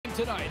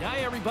tonight. Hi,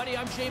 everybody.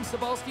 I'm James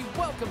Cebulski.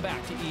 Welcome back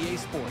to EA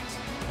Sports.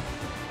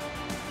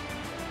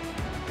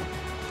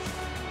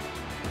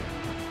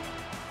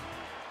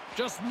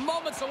 Just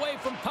moments away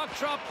from puck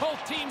drop, both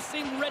teams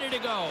seem ready to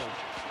go.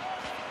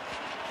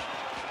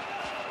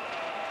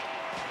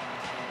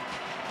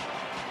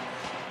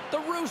 The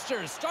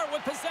Roosters start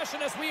with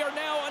possession as we are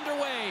now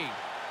underway.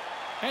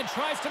 And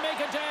tries to make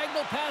a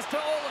diagonal pass to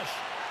Olomouc.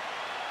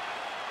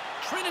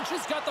 Trinec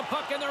has got the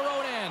puck in their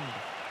own end.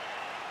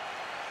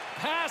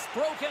 Pass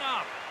broken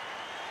up.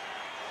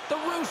 The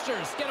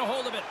Roosters get a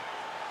hold of it.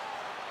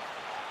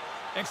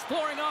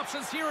 Exploring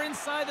options here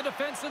inside the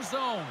defensive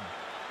zone.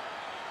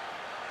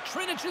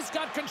 Trinec has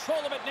got control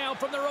of it now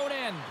from their own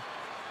end.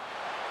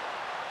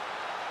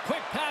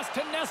 Quick pass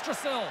to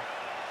Nestrasil.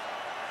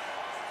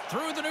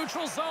 Through the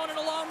neutral zone and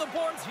along the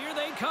boards, here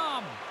they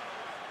come.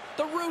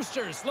 The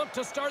Roosters look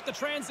to start the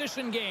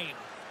transition game.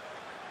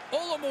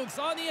 Olomouc's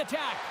on the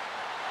attack.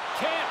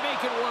 Can't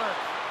make it work.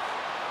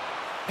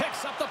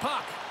 Picks up the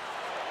puck.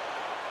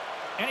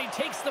 And he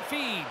takes the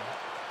feed.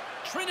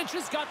 Trinec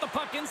has got the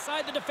puck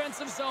inside the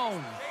defensive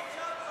zone.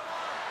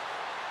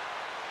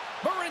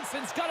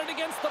 Marinson's got it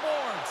against the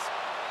boards.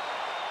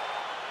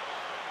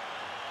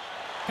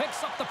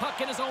 Picks up the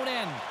puck in his own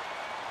end.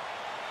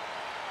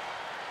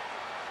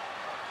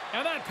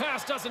 And that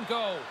pass doesn't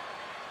go.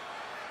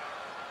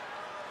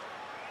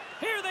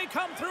 Here they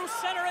come through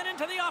center and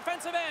into the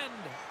offensive end.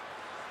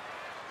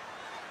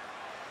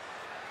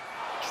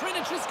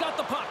 Trinec has got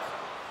the puck.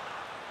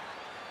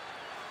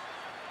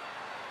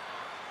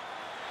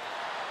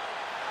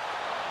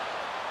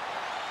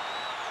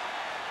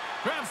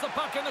 Grabs the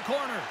puck in the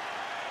corner.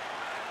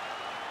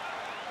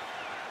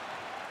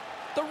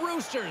 The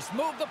Roosters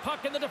move the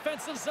puck in the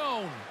defensive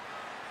zone.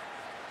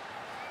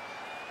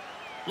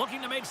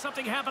 Looking to make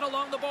something happen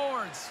along the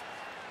boards.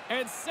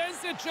 And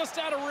sends it just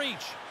out of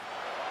reach.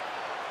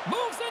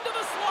 Moves into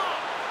the slot.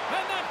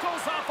 And that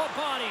goes off a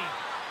body.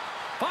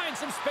 Finds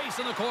some space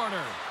in the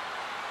corner.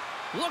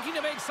 Looking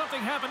to make something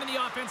happen in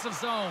the offensive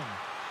zone.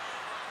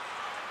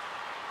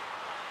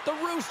 The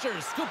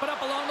Roosters scoop it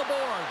up along the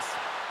boards.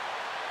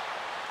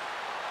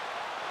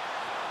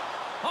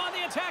 On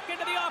the attack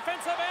into the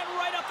offensive end,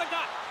 right up the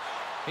gut.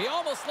 He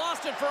almost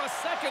lost it for a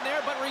second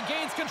there, but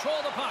regains control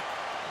of the puck.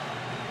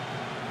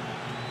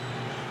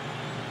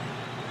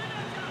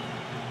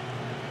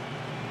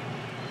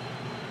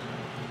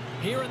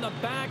 Here in the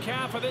back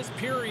half of this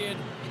period,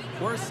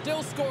 we're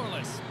still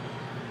scoreless.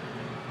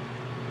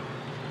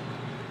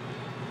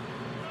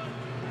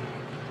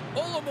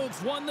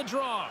 Olomouc's won the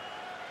draw.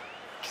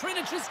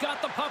 Trinec has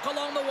got the puck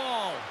along the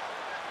wall.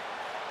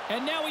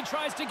 And now he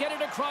tries to get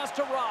it across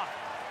to Roth.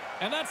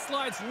 And that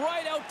slides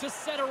right out to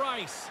center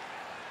ice.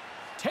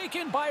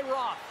 Taken by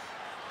Roth.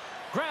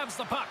 Grabs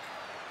the puck.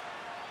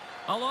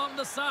 Along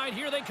the side,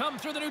 here they come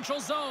through the neutral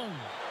zone.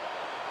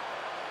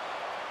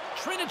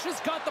 Trinec has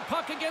got the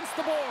puck against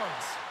the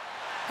boards.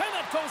 And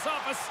that goes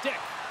off a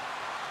stick.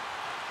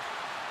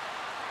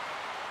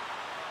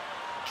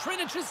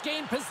 Trinec has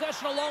gained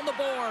possession along the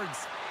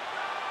boards.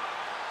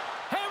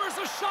 Hammers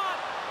a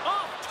shot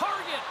off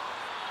target.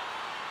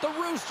 The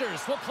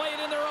Roosters will play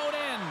it in their own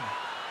end.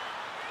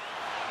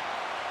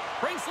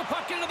 Brings the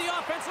puck into the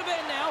offensive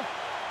end now.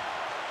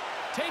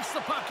 Takes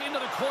the puck into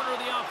the corner of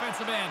the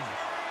offensive end.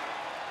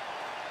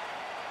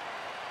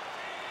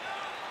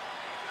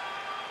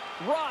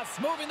 Ross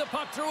moving the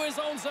puck through his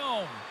own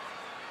zone.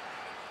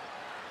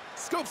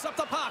 Scoops up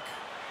the puck.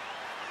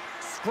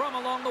 Scrum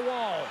along the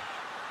wall.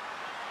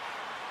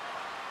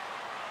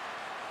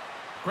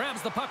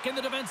 Grabs the puck in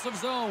the defensive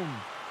zone.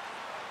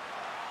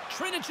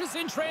 Trinec is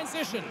in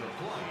transition.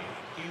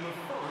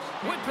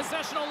 With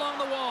possession along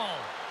the wall.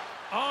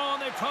 Oh,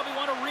 and they probably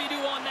want to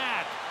redo on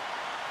that.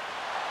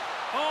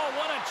 Oh,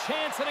 what a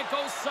chance, and it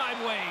goes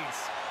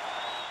sideways.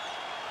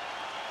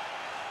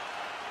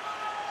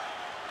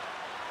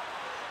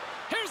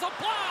 Here's a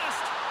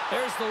blast.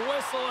 There's the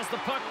whistle as the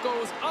puck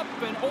goes up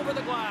and over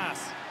the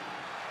glass.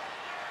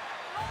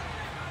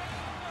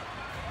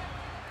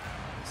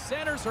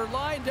 Centers are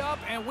lined up,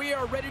 and we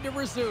are ready to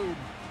resume.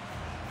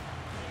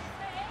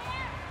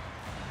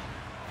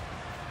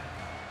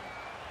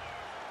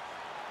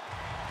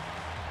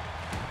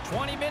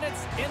 "20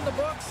 minutes in the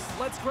books.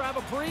 Let's grab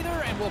a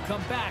breather, and we'll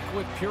come back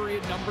with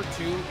period number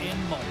 2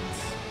 in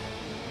moments."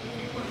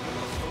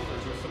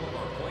 Photos of some of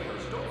our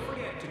players. Don't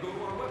forget to go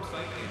to our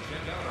website and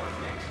check out our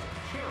next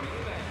charity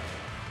event.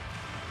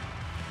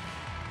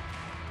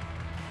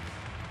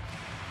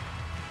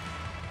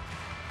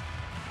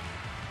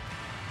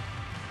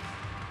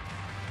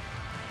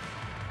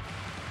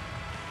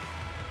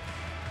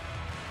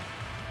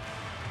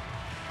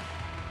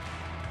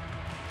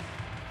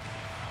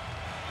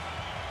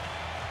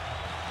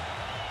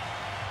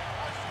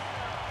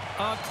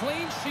 A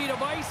clean sheet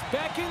of ice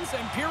beckons,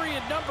 and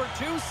period number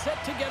 2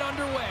 set to get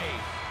underway.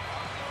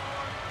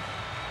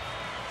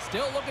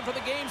 Still looking for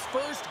the game's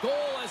first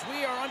goal as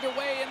we are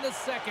underway in the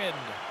second.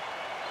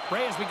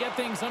 Ray, as we get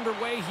things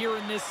underway here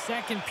in this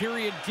second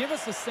period, give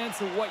us a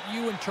sense of what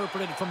you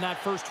interpreted from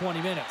that first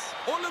 20 minutes.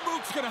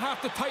 Olomouc's going to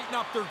have to tighten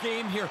up their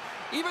game here.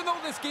 Even though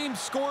this game's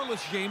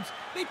scoreless, James,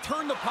 they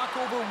turned the puck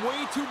over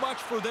way too much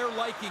for their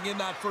liking in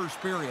that first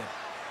period.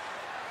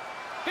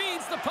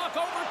 Feeds the puck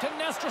over to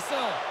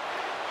Nestrasil.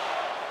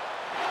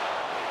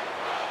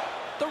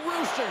 The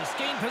Roosters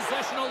gain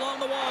possession along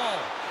the wall.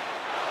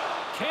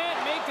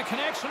 Can't make the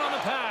connection on the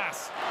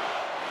pass.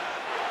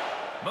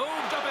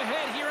 Moved up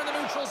ahead here in the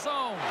neutral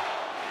zone.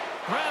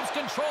 Grabs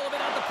control of it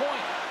at the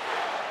point.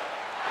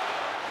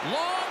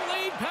 Long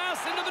lead pass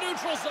into the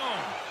neutral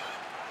zone.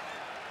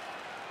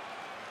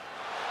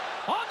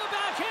 On the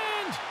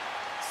backhand.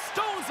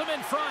 Stones him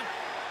in front.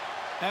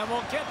 And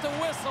we'll get the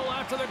whistle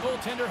after the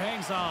goaltender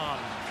hangs on.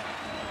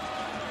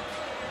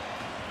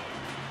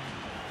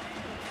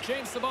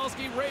 James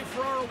Cybulski, Ray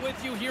Ferraro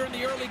with you here in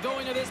the early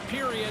going of this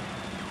period.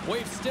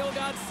 We've still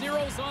got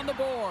zeros on the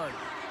board.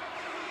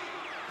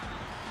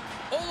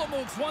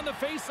 Olomouc's won the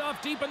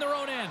face-off deep in their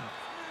own end.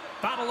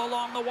 Battle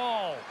along the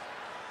wall.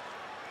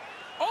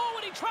 Oh,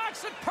 and he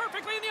tracks it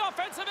perfectly in the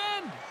offensive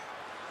end.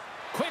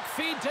 Quick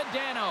feed to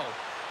Dano.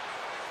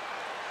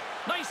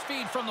 Nice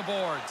feed from the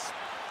boards.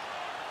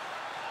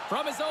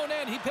 From his own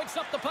end, he picks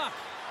up the puck.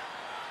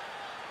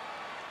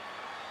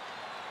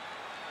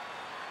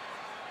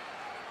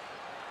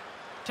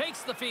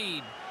 Takes the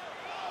feed.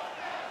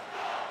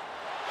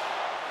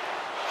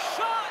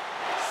 Shot!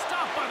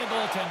 Stopped by the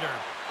goaltender.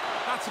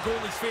 That's the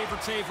goalie's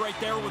favorite save right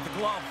there with the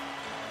glove.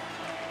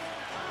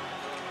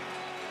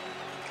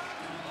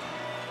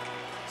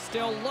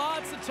 Still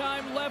lots of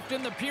time left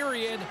in the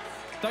period.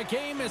 The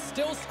game is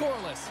still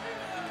scoreless.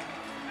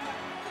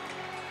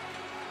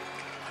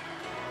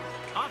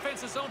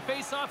 Offensive zone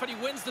face-off, and he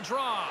wins the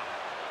draw.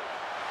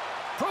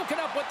 Broken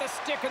up with the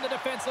stick in the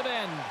defensive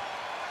end.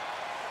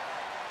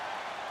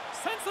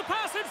 Sends the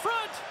pass in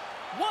front.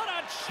 What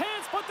a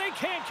chance, but they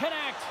can't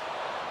connect.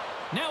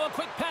 Now a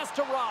quick pass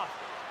to Roth.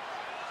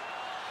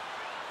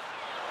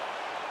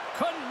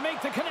 Couldn't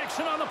make the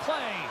connection on the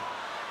play.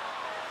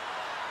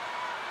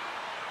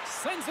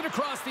 Sends it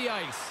across the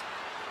ice.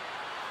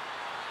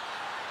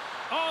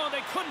 Oh,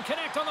 they couldn't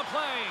connect on the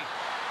play.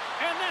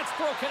 And that's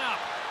broken up.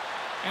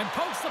 And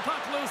pokes the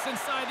puck loose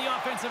inside the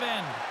offensive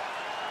end.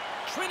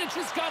 Trinec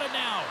has got it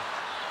now.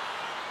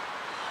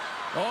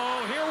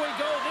 Oh, here we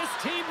go. This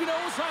team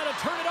knows how to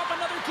turn it up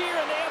another gear,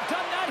 and they have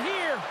done that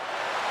here.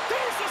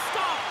 There's the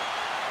stop.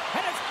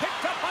 And it's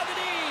picked up by the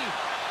D.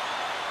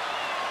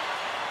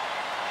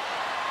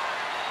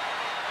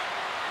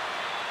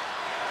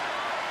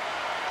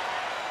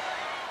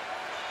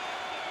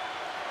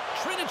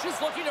 Trinec is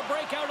looking to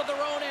break out of their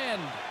own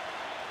end.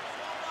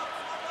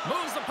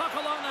 Moves the puck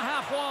along the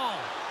half wall.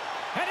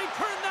 And he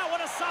turned that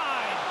one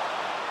aside.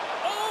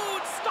 Oh,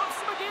 it stops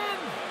him again.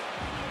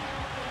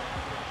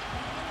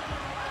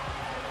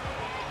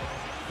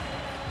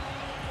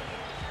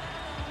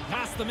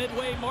 Past the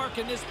midway mark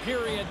in this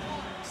period.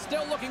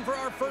 Still looking for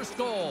our first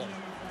goal.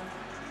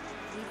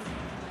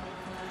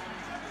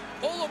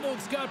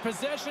 Olomouc's got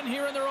possession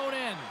here in their own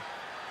end.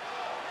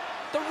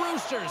 The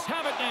Roosters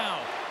have it now.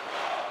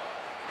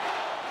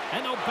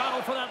 And they'll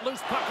battle for that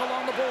loose puck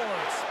along the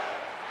boards.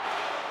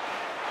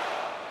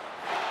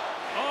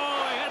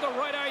 Oh, he had the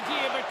right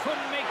idea, but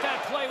couldn't make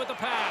that play with the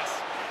pass.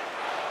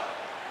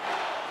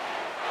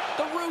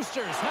 The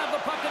Roosters have the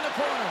puck in the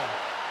corner.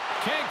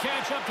 Can't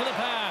catch up to the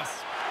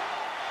pass.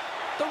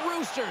 The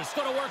Roosters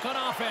going to work on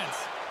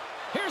offense.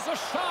 Here's a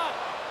shot.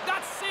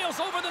 That sails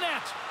over the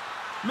net.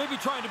 Maybe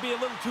trying to be a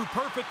little too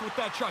perfect with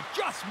that shot.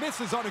 Just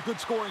misses on a good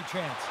scoring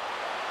chance.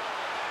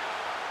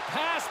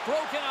 Pass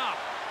broken up.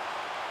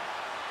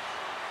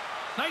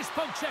 Nice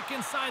poke check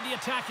inside the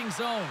attacking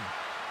zone.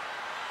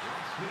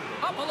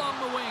 Up along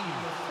the wing.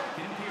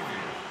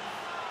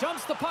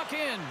 Dumps the puck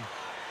in.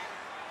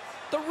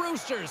 The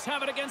Roosters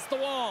have it against the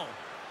wall.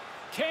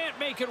 Can't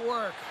make it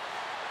work.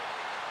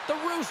 The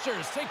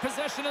Roosters take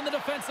possession in the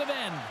defensive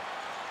end.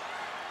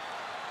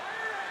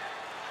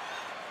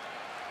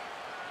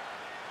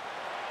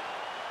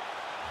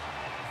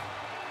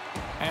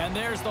 And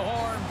there's the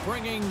horn,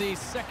 bringing the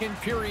second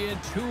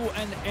period to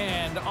an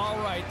end. All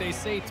right, they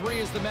say 3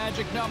 is the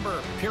magic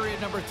number.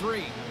 Period number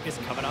 3 is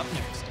coming up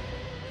next.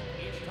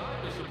 It's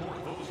time to support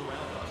those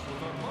around us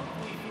with our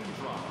monthly food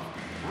drive.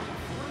 Bring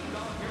 3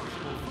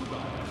 non-perishable food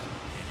items,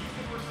 and you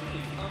can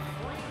receive a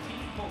free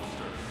team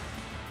poster.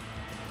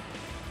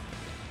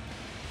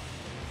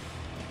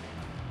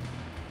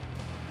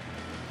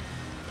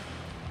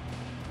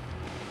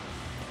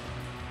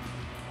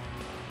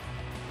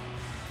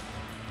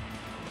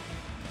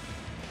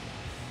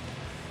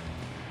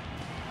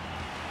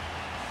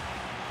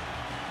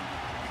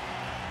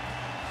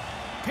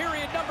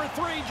 Period number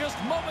 3 just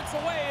moments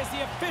away as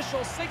the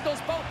official signals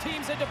both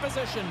teams into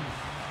position.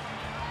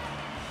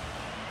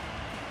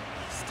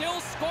 Still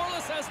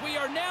scoreless as we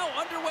are now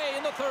underway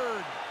in the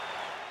third.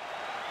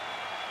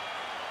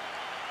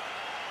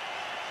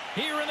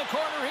 Here in the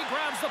corner, he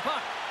grabs the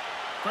puck.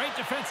 Great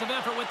defensive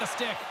effort with the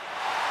stick.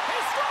 He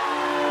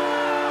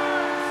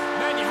scores!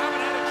 Man, you haven't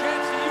had a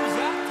chance to use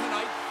that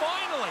tonight.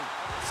 Finally,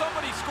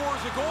 somebody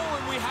scores a goal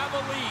and we have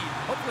a lead.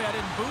 Hopefully I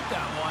didn't boot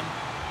that one.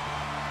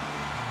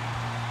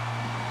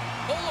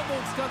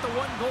 Olomouc's got the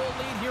one-goal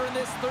lead here in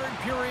this third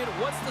period.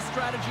 What's the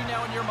strategy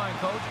now in your mind,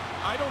 Coach?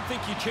 I don't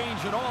think you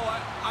change at all.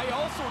 I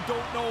also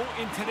don't know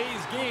in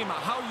today's game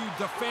how you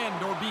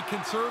defend or be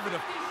conservative.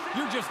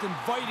 You're just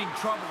inviting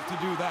trouble to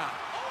do that.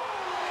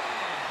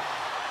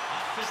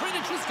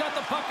 Trinec has got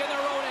the puck in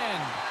their own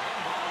end.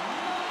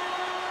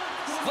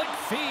 Slick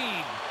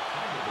feed.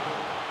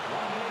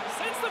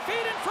 Sends the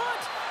feed in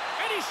front.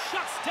 And he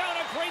shuts down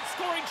a great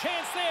scoring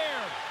chance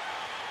there.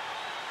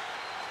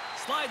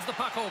 Slides the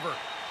puck over.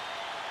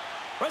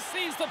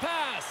 Receives the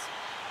pass.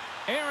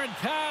 Errant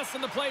pass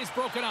and the play's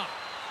broken up.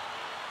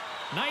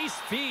 Nice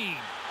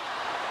feed.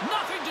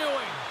 Nothing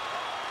doing.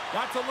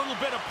 That's a little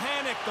bit of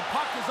panic. The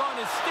puck is on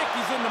his stick.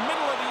 He's in the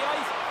middle of the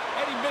ice,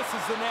 and he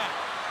misses the net.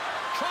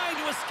 Trying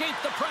to escape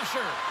the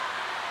pressure.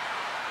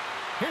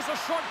 Here's a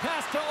short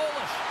pass to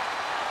Olomouc.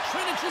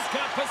 Trinec has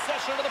got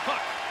possession of the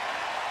puck.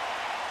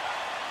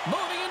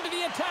 Moving into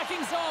the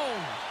attacking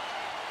zone.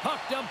 Puck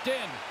dumped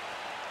in.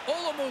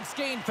 Olomouc's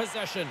gained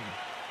possession.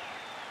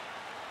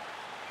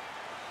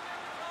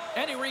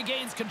 And he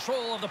regains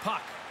control of the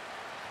puck.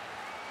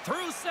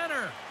 Through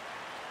center.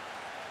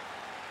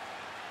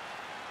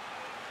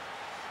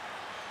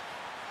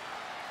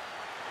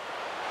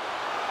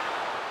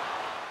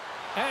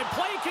 And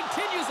play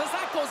continues as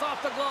that goes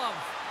off the glove.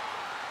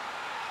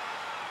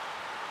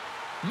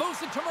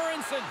 Moves it to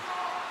Morinson.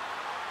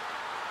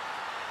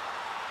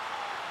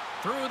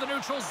 Through the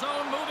neutral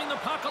zone, moving the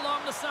puck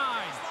along the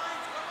side.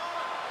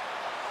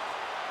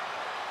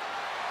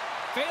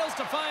 Fails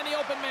to find the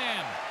open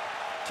man.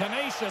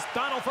 Tenacious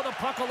battle for the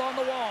puck along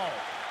the wall.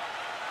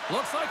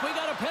 Looks like we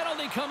got a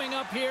penalty coming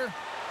up here.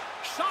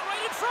 Shot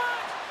right in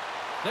front.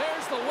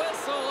 There's the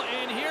whistle,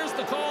 and here's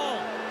the call.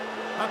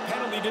 That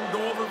penalty didn't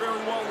go over very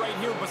well right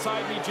here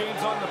beside me,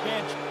 James, on the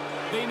bench.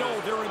 They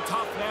know they're in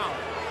tough now.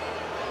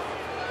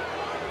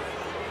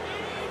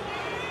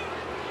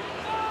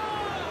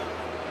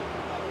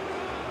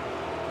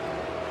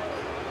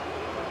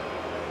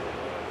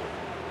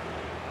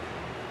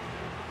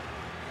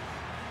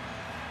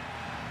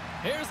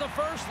 Here's a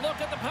first look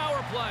at the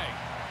power play.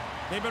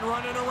 They've been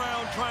running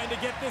around trying to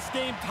get this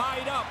game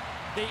tied up.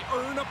 They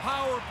earn a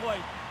power play,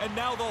 and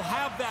now they'll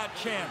have that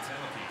chance.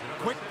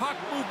 Quick puck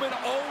movement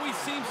always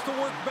seems to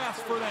work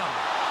best for them.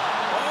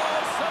 Oh,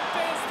 some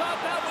fans thought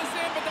that was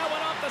in, but that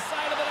went off the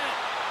side of the net.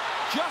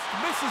 Just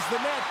misses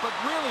the net, but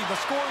really the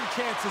scoring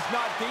chance is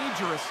not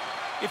dangerous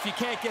if you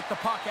can't get the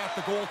puck at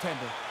the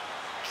goaltender.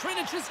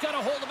 Trinec has got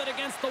a hold of it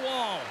against the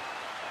wall.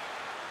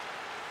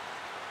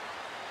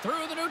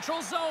 Through the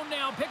neutral zone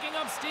now, picking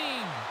up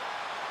steam.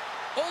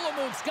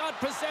 Olomouc's got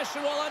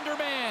possession while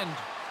undermanned.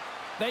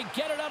 They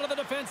get it out of the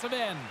defensive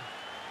end.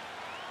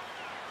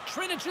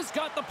 Trinec has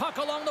got the puck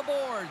along the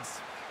boards.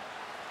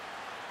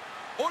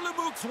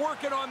 Olomouc's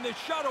working on this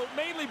shutout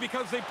mainly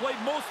because they played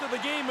most of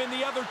the game in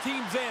the other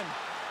team's end.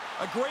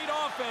 A great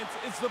offense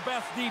is the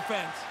best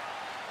defense.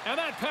 And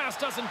that pass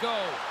doesn't go.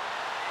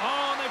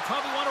 Oh, and they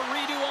probably want to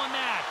redo on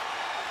that.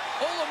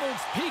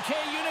 Olomouc's PK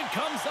unit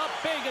comes up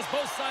big as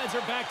both sides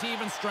are back to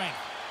even strength.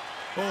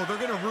 Oh, they're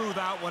going to rue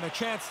that one. A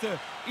chance to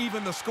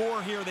even the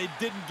score here. They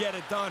didn't get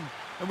it done,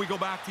 and we go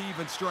back to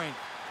even strength.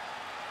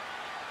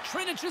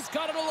 Trinec has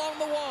got it along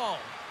the wall.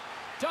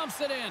 Dumps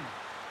it in.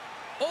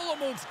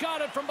 Olomouc's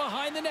got it from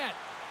behind the net.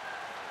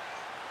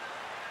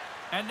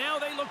 And now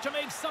they look to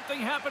make something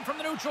happen from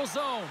the neutral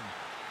zone.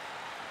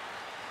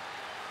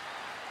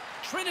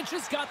 Trinec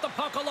has got the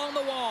puck along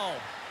the wall.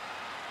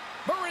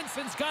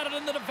 Morinson's got it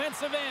in the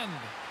defensive end.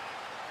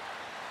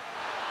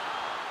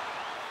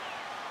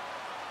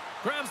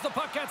 Grabs the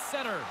puck at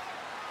center.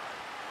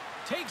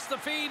 Takes the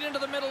feed into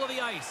the middle of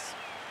the ice.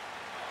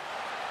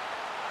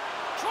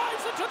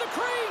 Drives it to the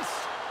crease.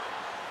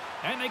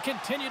 And they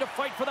continue to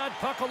fight for that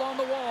puck along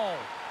the wall.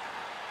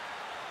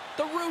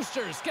 The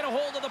Roosters get a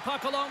hold of the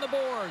puck along the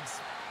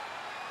boards.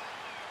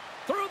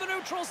 Through the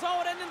neutral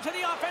zone and into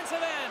the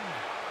offensive end.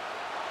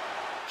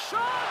 Shot!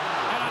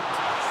 And a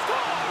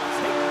scores!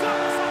 He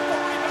dumps up the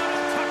rebound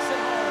and tucks it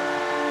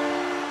home.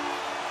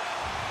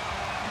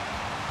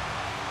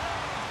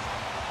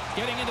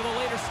 Getting into the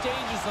later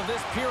stages of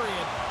this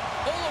period,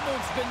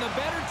 Olomouc's been the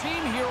better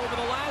team here over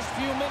the last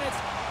few minutes,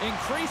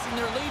 increasing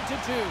their lead to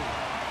 2.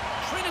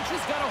 Trinec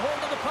has got a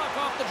hold of the puck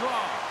off the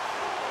draw.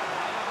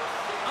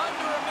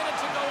 Under a minute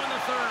to go in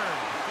the third.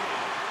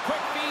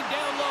 Quick feed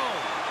down low.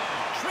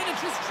 Trinec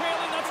is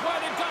trailing, that's why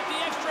they've got the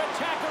extra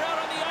attacker out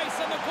on the ice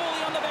and the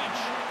goalie on the bench.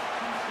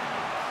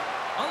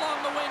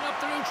 Along the wing up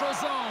the neutral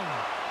zone.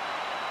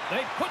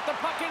 They put the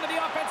puck into the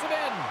offensive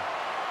end.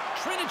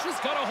 Trinec has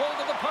got a hold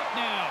of the puck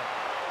now.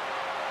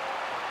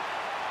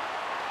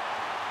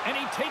 And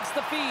he takes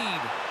the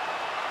feed.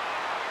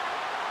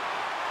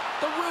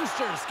 The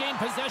Roosters gain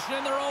possession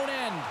in their own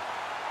end.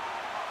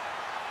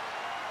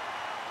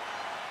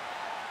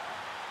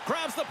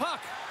 Grabs the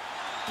puck.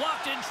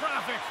 Blocked in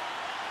traffic.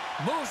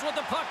 Moves with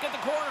the puck at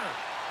the corner.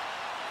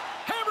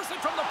 Hammers it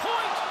from the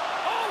point.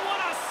 Oh, what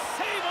a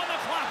save on the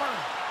clapper.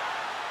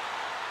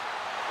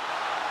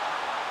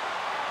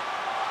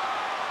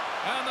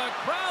 And the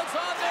crowd's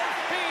on their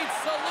feet,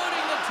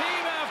 saluting the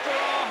team after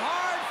a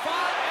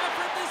hard-fought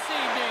effort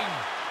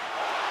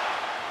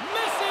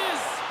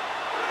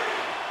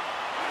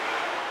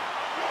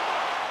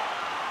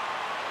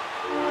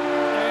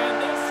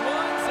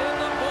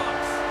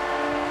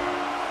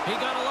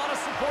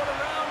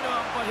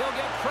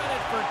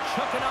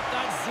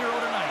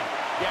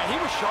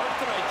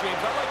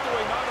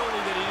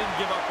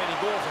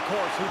goals, of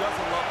course. Who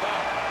doesn't love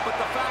that? But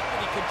the fact that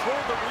he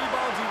controlled the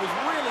rebounds, he was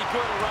really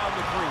good around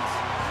the crease.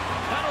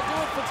 That'll do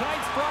it for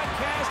tonight's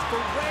broadcast.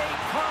 For Ray,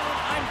 Carlin,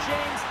 I'm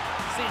James.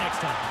 See you next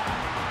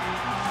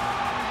time.